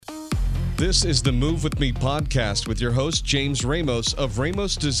This is the Move With Me podcast with your host, James Ramos of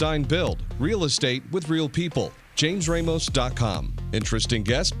Ramos Design Build, real estate with real people. JamesRamos.com. Interesting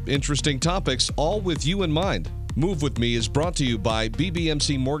guests, interesting topics, all with you in mind. Move With Me is brought to you by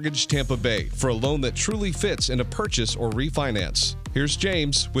BBMC Mortgage Tampa Bay for a loan that truly fits in a purchase or refinance. Here's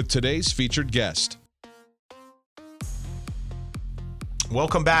James with today's featured guest.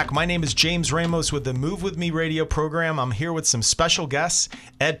 Welcome back. My name is James Ramos with the Move With Me radio program. I'm here with some special guests,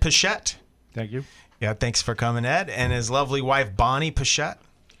 Ed Pichette. Thank you. Yeah, thanks for coming, Ed, and his lovely wife, Bonnie Pichette.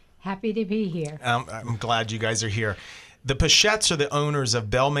 Happy to be here. I'm glad you guys are here. The Pichettes are the owners of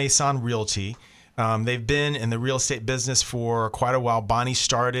Belle Maison Realty. They've been in the real estate business for quite a while. Bonnie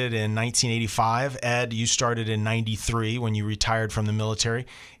started in 1985. Ed, you started in 93 when you retired from the military.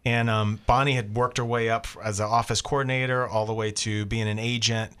 And Bonnie had worked her way up as an office coordinator all the way to being an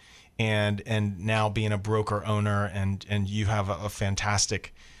agent and now being a broker owner. And you have a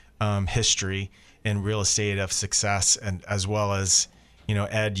fantastic history in real estate of success, and as well as, you know,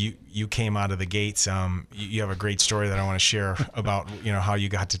 Ed, you came out of the gates. You have a great story that I want to share about, you know, how you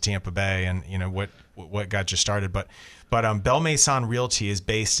got to Tampa Bay and, you know, what got you started. But Belle Maison Realty is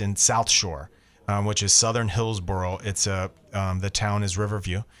based in South Shore, which is Southern Hillsborough. It's the town is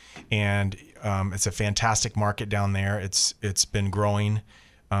Riverview, and it's a fantastic market down there. It's been growing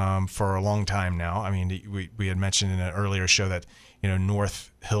for a long time now. I mean, we had mentioned in an earlier show that, you know,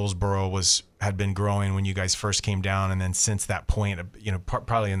 North Hillsborough had been growing when you guys first came down, and then since that point, you know,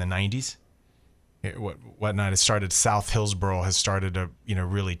 probably in the 90s, whatnot, it started. South Hillsborough has started to, you know,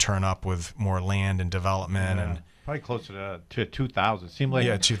 really turn up with more land and development, and probably closer to 2000. Seemed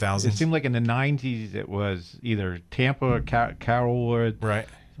like 2000. It seemed like in the 90s it was either Tampa or Carrollwood, right?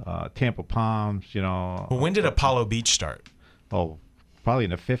 Tampa Palms, you know. Well, when did Apollo Beach start? Oh, probably in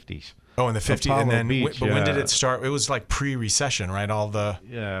the 50s. Oh, in the 50s, Apollo and then Beach, but when did it start? It was like pre-recession, right? All the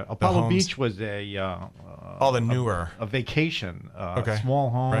Apollo homes. Beach was all the newer a vacation, okay. Small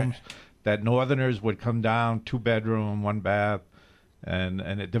homes Right. that Northerners would come down, 2-bedroom, 1 bath, and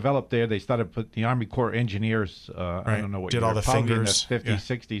it developed there. They started put the Army Corps engineers. I don't know what did all the probably fingers in the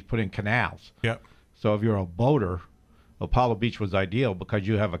 50s, 60s, put in canals. Yep. So if you're a boater, Apollo Beach was ideal because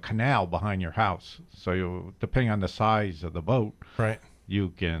you have a canal behind your house. So you, depending on the size of the boat, Right. you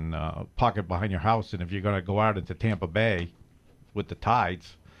can park it behind your house. And if you're going to go out into Tampa Bay with the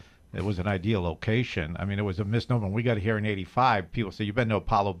tides, it was an ideal location. I mean, it was a misnomer. When we got here in 85, people say, you've been to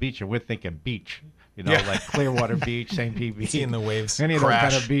Apollo Beach, and we're thinking beach. You know, like Clearwater Beach, St. Pete Beach. Seeing the waves Any of crash.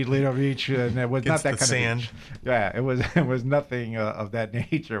 those kind of beach, Lido Beach, and it was not that kind sand. of beach. Yeah, it was nothing of that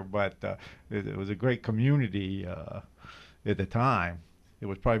nature, but it was a great community at the time. It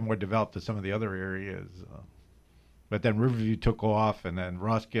was probably more developed than some of the other areas. But then Riverview took off, and then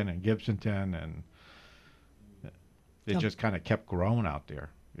Ruskin and Gibsonton, and it just kind of kept growing out there.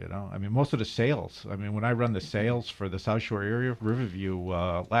 You know, I mean, most of the sales. I mean, when I run the sales for the South Shore area, Riverview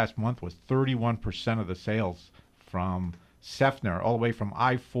last month was 31% of the sales from Seffner, all the way from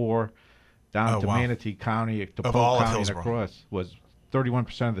I-4 down to Manatee County to Polk County and across. Was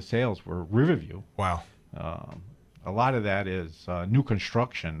 31% of the sales were Riverview. Wow. A lot of that is new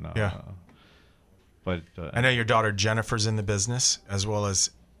construction. But I know your daughter Jennifer's in the business, as well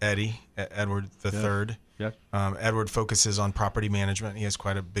as Edward the Third. Yes. Edward focuses on property management. He has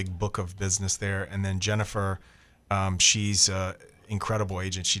quite a big book of business there. And then Jennifer, she's an incredible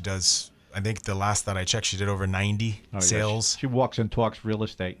agent. She does, I think the last that I checked, she did over 90 sales. Yeah. She walks and talks real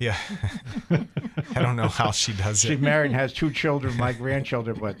estate. Yeah. I don't know how she does it. She's married and has 2 children, my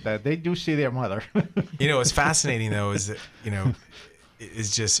grandchildren, but they do see their mother. You know, what's fascinating, though, is that, you know,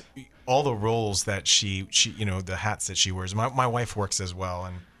 is just all the roles that she you know, the hats that she wears. My wife works as well,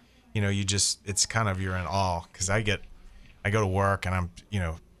 and you know, it's kind of, you're in awe, because I go to work and I'm, you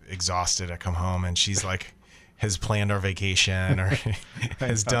know, exhausted. I come home and she's like, has planned our vacation or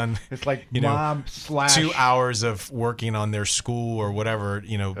has done, it's like, you mom know, 2 hours of working on their school or whatever,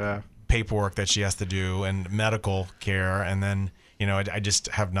 you know, paperwork that she has to do and medical care. And then, you know, I just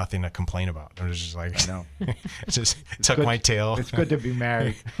have nothing to complain about. I'm just like, I know. Just tuck my tail. It's good to be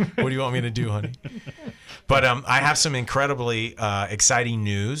married. What do you want me to do, honey? But I have some incredibly exciting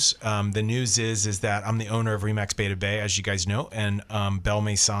news. The news is that I'm the owner of Remax Beta Bay, as you guys know, and Belle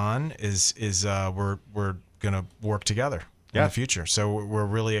Maison is we're going to work together in the future. So we're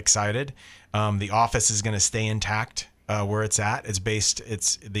really excited. The office is going to stay intact where it's at.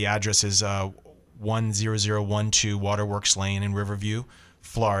 The address is 10012 Waterworks Lane in Riverview,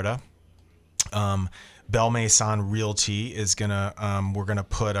 Florida. Belle Maison Realty is we're gonna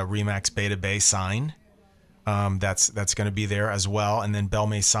put a Remax Beta Bay sign. That's gonna be there as well. And then Belle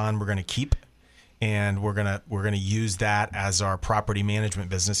Maison we're gonna keep, and we're gonna use that as our property management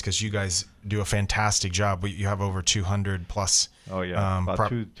business because you guys do a fantastic job. You have over 200 plus. Oh yeah, about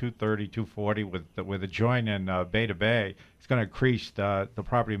 230, 240 with the join in Beta Bay. It's going to increase the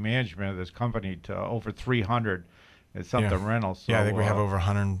property management of this company to over 300. It's something rental. So, I think we have over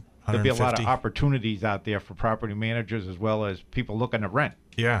 100. There'll be a lot of opportunities out there for property managers as well as people looking to rent.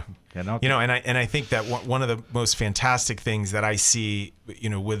 Yeah, and I think that one of the most fantastic things that I see,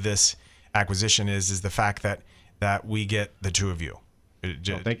 with this acquisition is the fact that we get the two of you.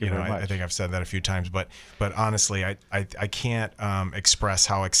 Thank you very much. I think I've said that a few times, but honestly, I can't express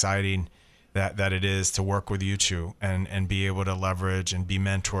how exciting that it is to work with you two and be able to leverage and be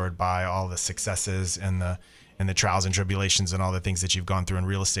mentored by all the successes and the trials and tribulations and all the things that you've gone through in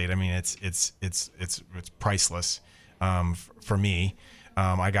real estate. I mean, it's priceless for me.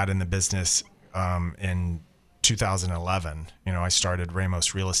 I got in the business in 2011. I started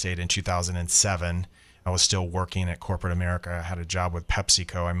Ramos Real Estate in 2007. I was still working at corporate America. I had a job with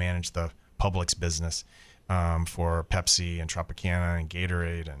PepsiCo. I managed the Publix business for Pepsi and Tropicana and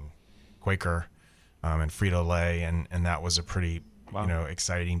Gatorade and Quaker and Frito-Lay, and that was a pretty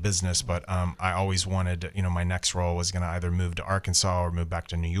exciting business. But I always wanted, my next role was going to either move to Arkansas or move back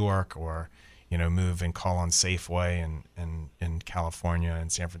to New York or move and call on Safeway and in California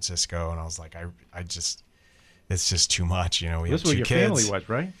and San Francisco. And I was like, it's just too much. We have 2 kids. This is where your family was,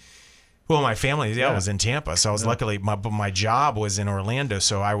 right? Well, my family, was in Tampa. So I was luckily, my job was in Orlando.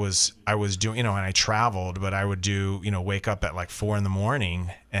 So I was doing, and I traveled, but I would do, wake up at like 4 a.m.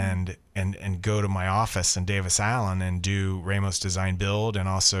 and go to my office in Davis Island and do Ramos Design Build and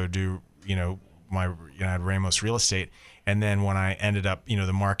also do, I had Ramos Real Estate. And then when I ended up,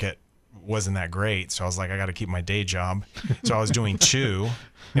 the market wasn't that great. So I was like, I got to keep my day job. So I was doing 2,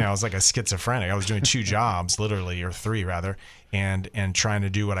 I was like a schizophrenic. I was doing 2 jobs, literally, or 3 rather, and trying to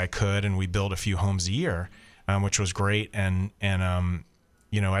do what I could. And we built a few homes a year, which was great. And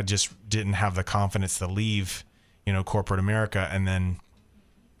I just didn't have the confidence to leave, corporate America and then,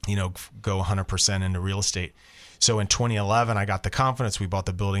 go 100% into real estate. So in 2011, I got the confidence. We bought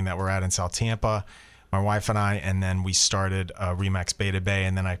the building that we're at in South Tampa, my wife and I, and then we started Remax Beta Bay.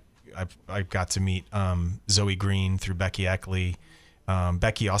 And then I got to meet Zoe Green through Becky Eckley.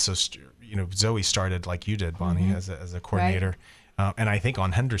 Becky also, Zoe started like you did, Bonnie, as a coordinator. Right. And I think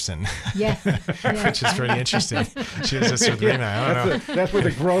on Henderson. Yes. Which is pretty interesting. She was just with Remax. I don't know. That's where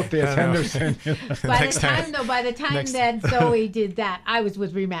the growth is, Henderson. By the time that Zoe did that, I was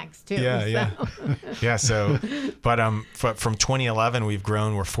with Remax too. Yeah. So, but from 2011, we've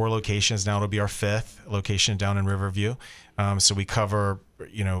grown. We're 4 locations now. It'll be our 5th location down in Riverview. So we cover,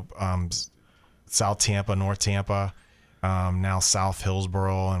 South Tampa, North Tampa, now South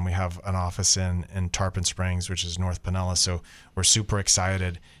Hillsborough, and we have an office in Tarpon Springs, which is North Pinellas. So we're super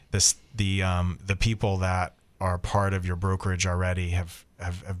excited. The people that are part of your brokerage already have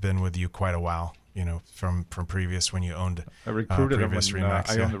been with you quite a while. From previous when you owned. I recruited them when Remax,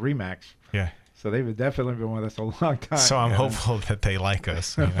 I owned the Remax. Yeah. So they've definitely been with us a long time. So I'm hopeful that they like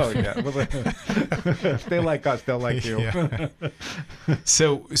us. Oh yeah, if they like us, they'll like you. Yeah.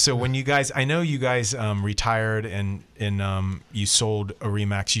 So when you guys, I know you guys retired and you sold a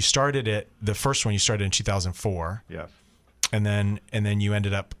Remax. You started it. The first one you started in 2004. Yes. And then you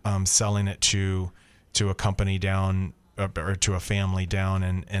ended up selling it to a company down or to a family down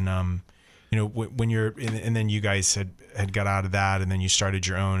and when you're and then you guys had got out of that and then you started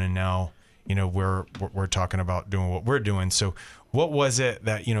your own and now. We're talking about doing what we're doing. So what was it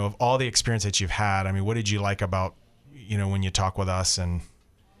that, of all the experience that you've had, I mean, what did you like about, when you talk with us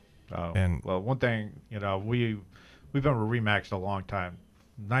well, one thing, we've been with Remax a long time.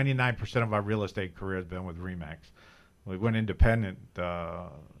 99% of our real estate career has been with Remax. We went independent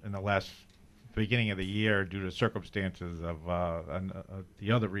in the beginning of the year due to circumstances of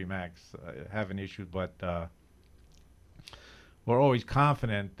the other Remax having issues, but we're always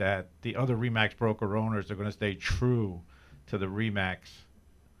confident that the other Remax broker owners are going to stay true to the Remax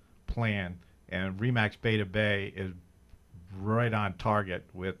plan, and Remax Beta Bay is right on target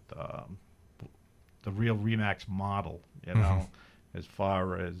with the real Remax model, as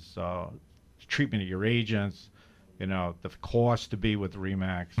far as treatment of your agents, the cost to be with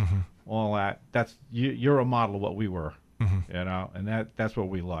Remax, all that. That's you're a model of what we were, and that's what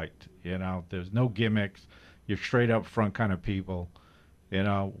we liked. There's no gimmicks. You're straight up front kind of people,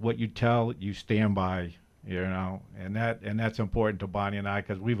 what you tell, you stand by, and that's important to Bonnie and I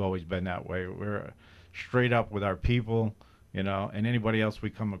because we've always been that way. We're straight up with our people, and anybody else we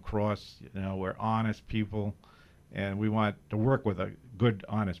come across, we're honest people, and we want to work with good,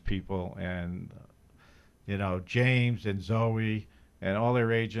 honest people. And James and Zoe and all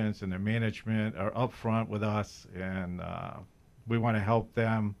their agents and their management are up front with us, and we want to help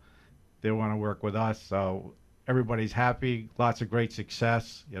them. They want to work with us, so everybody's happy. Lots of great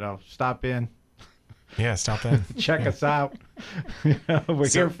success. Stop in. Yeah, stop in. Check us out. We're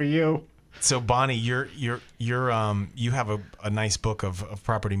here for you. So Bonnie, you have a nice book of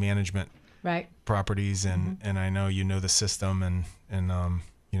property management, Right. properties, and I know you know the system, and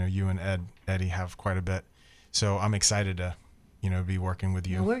you and Eddie have quite a bit. So I'm excited to be working with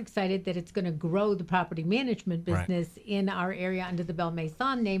you. Well, we're excited that it's going to grow the property management business in our area under the Belle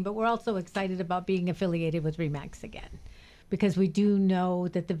Maison name, but we're also excited about being affiliated with RE/MAX again, because we do know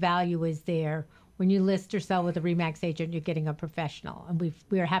that the value is there. When you list or sell with a RE/MAX agent, you're getting a professional, and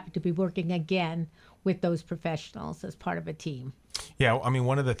we are happy to be working again with those professionals as part of a team. Yeah, I mean,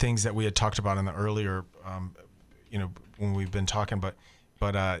 one of the things that we had talked about in the earlier, when we've been talking, but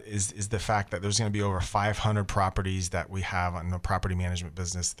is the fact that there's going to be over 500 properties that we have in the property management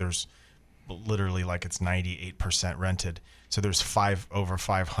business. There's literally it's 98% rented. So there's over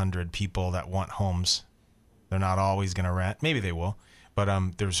 500 people that want homes. They're not always going to rent. Maybe they will. But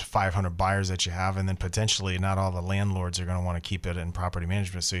there's 500 buyers that you have, and then potentially not all the landlords are going to want to keep it in property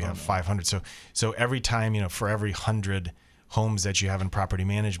management. So you have 500. So every time, for every 100 homes that you have in property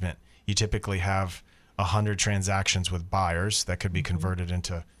management, you typically have 100 transactions with buyers that could be converted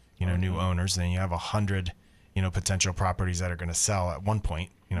into, new owners. And then you have 100, potential properties that are going to sell at one point,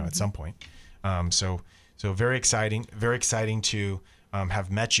 at some point. So very exciting to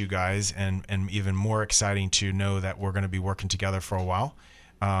have met you guys, and even more exciting to know that we're going to be working together for a while.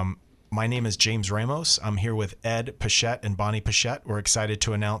 My name is James Ramos. I'm here with Ed Pichette and Bonnie Pichette. We're excited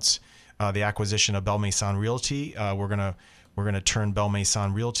to announce the acquisition of Belle Maison Realty. We're going to turn Belle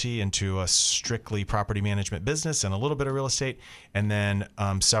Maison Realty into a strictly property management business and a little bit of real estate. And then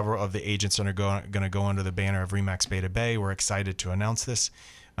several of the agents are going to go under the banner of RE/MAX Beta Bay. We're excited to announce this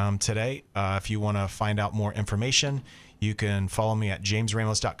today. If you want to find out more information, you can follow me at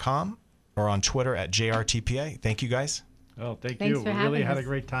jamesramos.com or on Twitter at JRTPA. Thank you, guys. Oh, thanks for you. We really having had a us.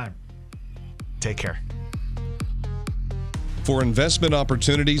 great time. Take care. For investment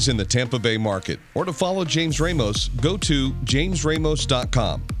opportunities in the Tampa Bay market or to follow James Ramos, go to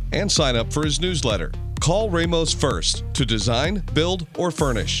jamesramos.com and sign up for his newsletter. Call Ramos first to design, build, or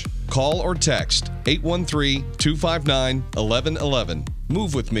furnish. Call or text 813-259-1111.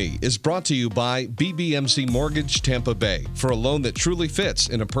 Move With Me is brought to you by BBMC Mortgage Tampa Bay for a loan that truly fits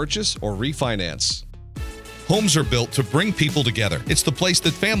in a purchase or refinance. Homes are built to bring people together. It's the place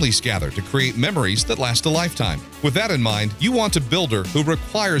that families gather to create memories that last a lifetime. With that in mind, you want a builder who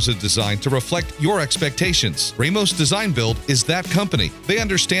requires a design to reflect your expectations. Ramos Design Build is that company. They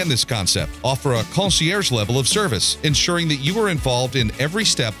understand this concept, offer a concierge level of service, ensuring that you are involved in every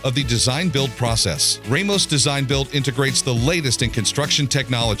step of the design build process. Ramos Design Build integrates the latest in construction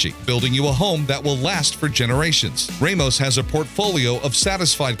technology, building you a home that will last for generations. Ramos has a portfolio of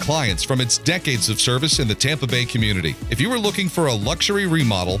satisfied clients from its decades of service in the Tampa Bay community. If you are looking for a luxury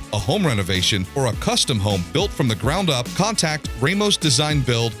remodel, a home renovation, or a custom home built from the ground up, contact Ramos Design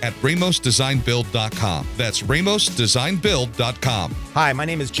Build at ramosdesignbuild.com. That's ramosdesignbuild.com. Hi, my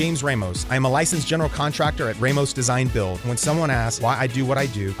name is James Ramos. I am a licensed general contractor at Ramos Design Build. When someone asks why I do what I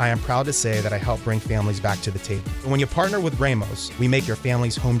do, I am proud to say that I help bring families back to the table. When you partner with Ramos, we make your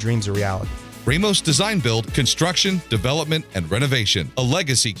family's home dreams a reality. Ramos Design Build, construction, development, and renovation. A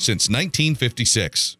legacy since 1956.